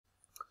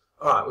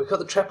Alright, we've got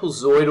the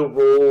trapezoidal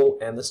rule,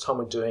 and this time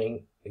we're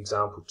doing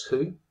example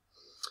 2.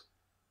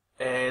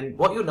 And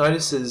what you'll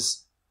notice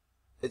is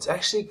it's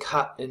actually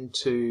cut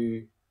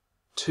into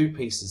 2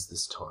 pieces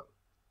this time.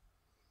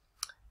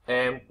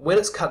 And when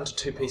it's cut into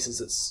 2 pieces,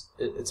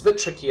 it's a bit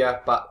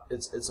trickier, but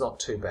it's not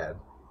too bad.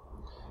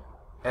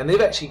 And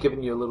they've actually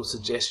given you a little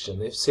suggestion.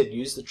 They've said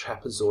use the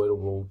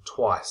trapezoidal rule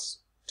twice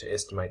to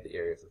estimate the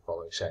area of the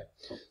following shape.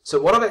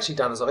 So what I've actually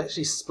done is I've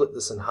actually split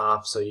this in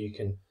half so you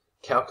can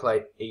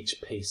calculate each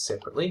piece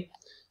separately.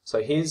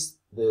 So here's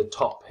the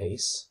top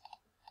piece,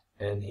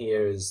 and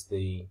here is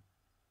the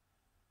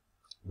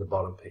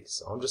bottom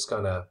piece. I'll just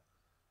cover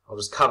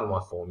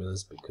my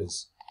formulas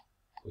because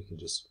we can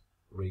just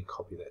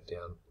recopy that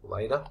down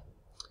later.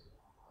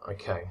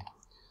 Okay,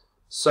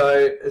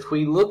 so if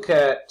we look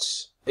at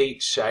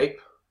each shape,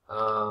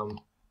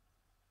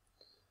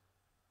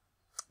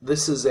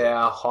 this is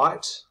our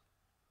height.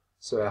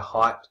 So our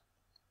height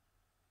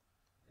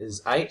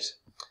is 8,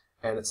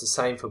 and it's the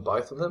same for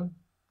both of them,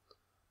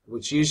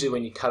 which usually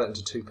when you cut it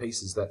into 2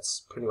 pieces,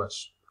 that's pretty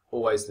much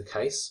always the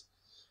case.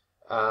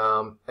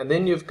 And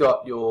then you've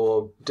got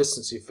your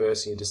distance to your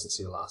first and your distance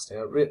to your last.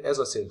 Now, as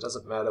I said, it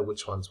doesn't matter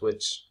which one's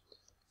which,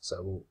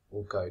 so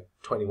we'll go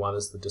 21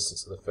 as the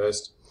distance to the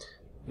first.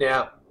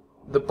 Now,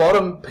 the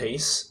bottom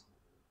piece,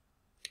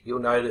 you'll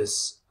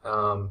notice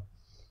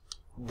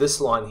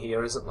this line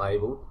here isn't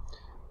labelled,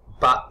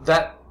 but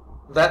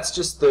that's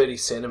just 30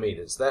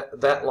 centimeters.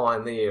 That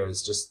line there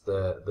is just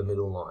the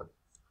middle line.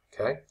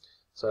 Okay,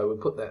 so we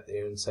put that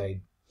there and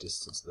say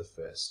distance to the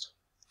first.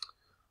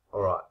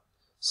 All right.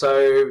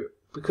 So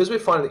because we're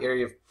finding the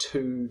area of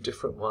 2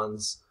 different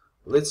ones,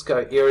 let's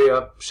go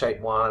area shape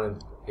 1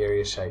 and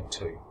area shape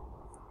 2.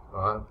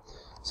 All right.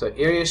 So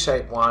area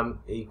shape 1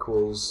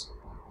 equals,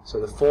 so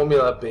the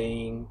formula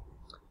being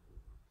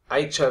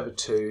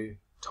h/2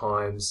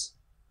 times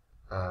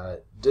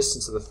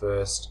distance of the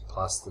first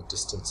plus the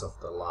distance of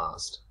the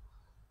last.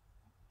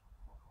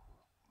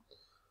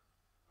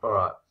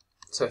 Alright,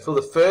 so for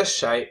the first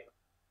shape,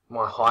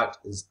 my height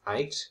is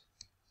 8,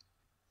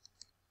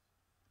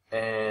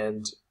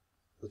 and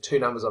the 2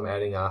 numbers I'm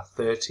adding are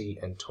 30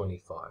 and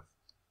 25.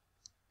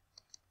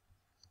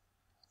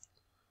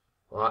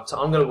 Alright,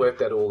 so I'm going to work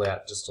that all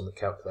out just on the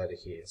calculator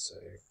here. So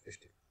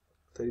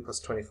 30 plus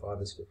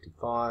 25 is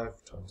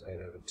 55 times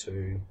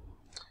 8/2.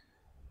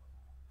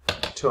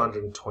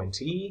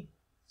 220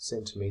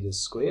 centimeters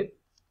squared.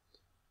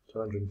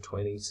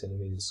 220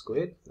 centimeters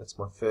squared. That's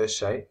my first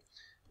shape.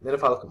 And then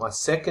if I look at my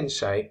second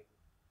shape,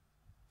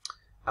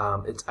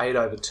 it's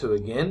 8/2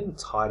 again.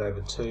 It's height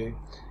over 2,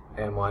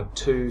 and my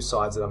 2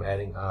 sides that I'm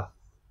adding are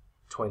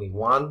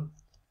 21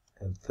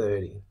 and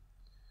 30.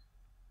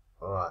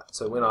 All right.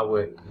 So when I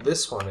work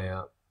this one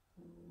out,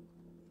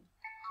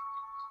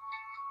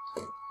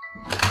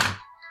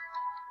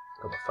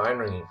 got my phone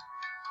ringing.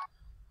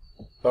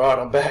 All right,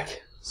 I'm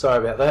back.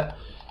 Sorry about that.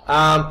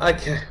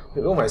 Okay,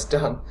 we're almost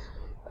done.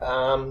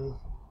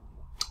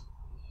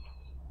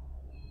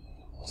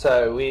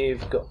 So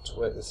we've got to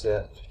work this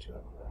out.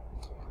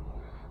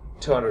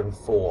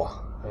 204.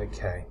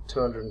 Okay,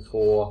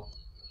 204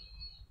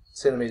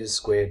 centimeters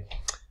squared.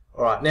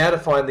 All right, now to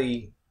find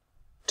the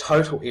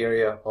total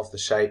area of the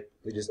shape,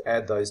 we just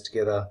add those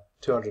together.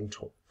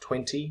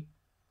 220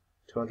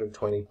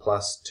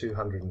 plus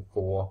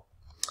 204,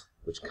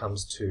 which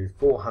comes to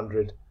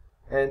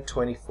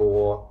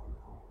 424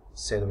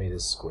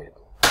 centimeters squared.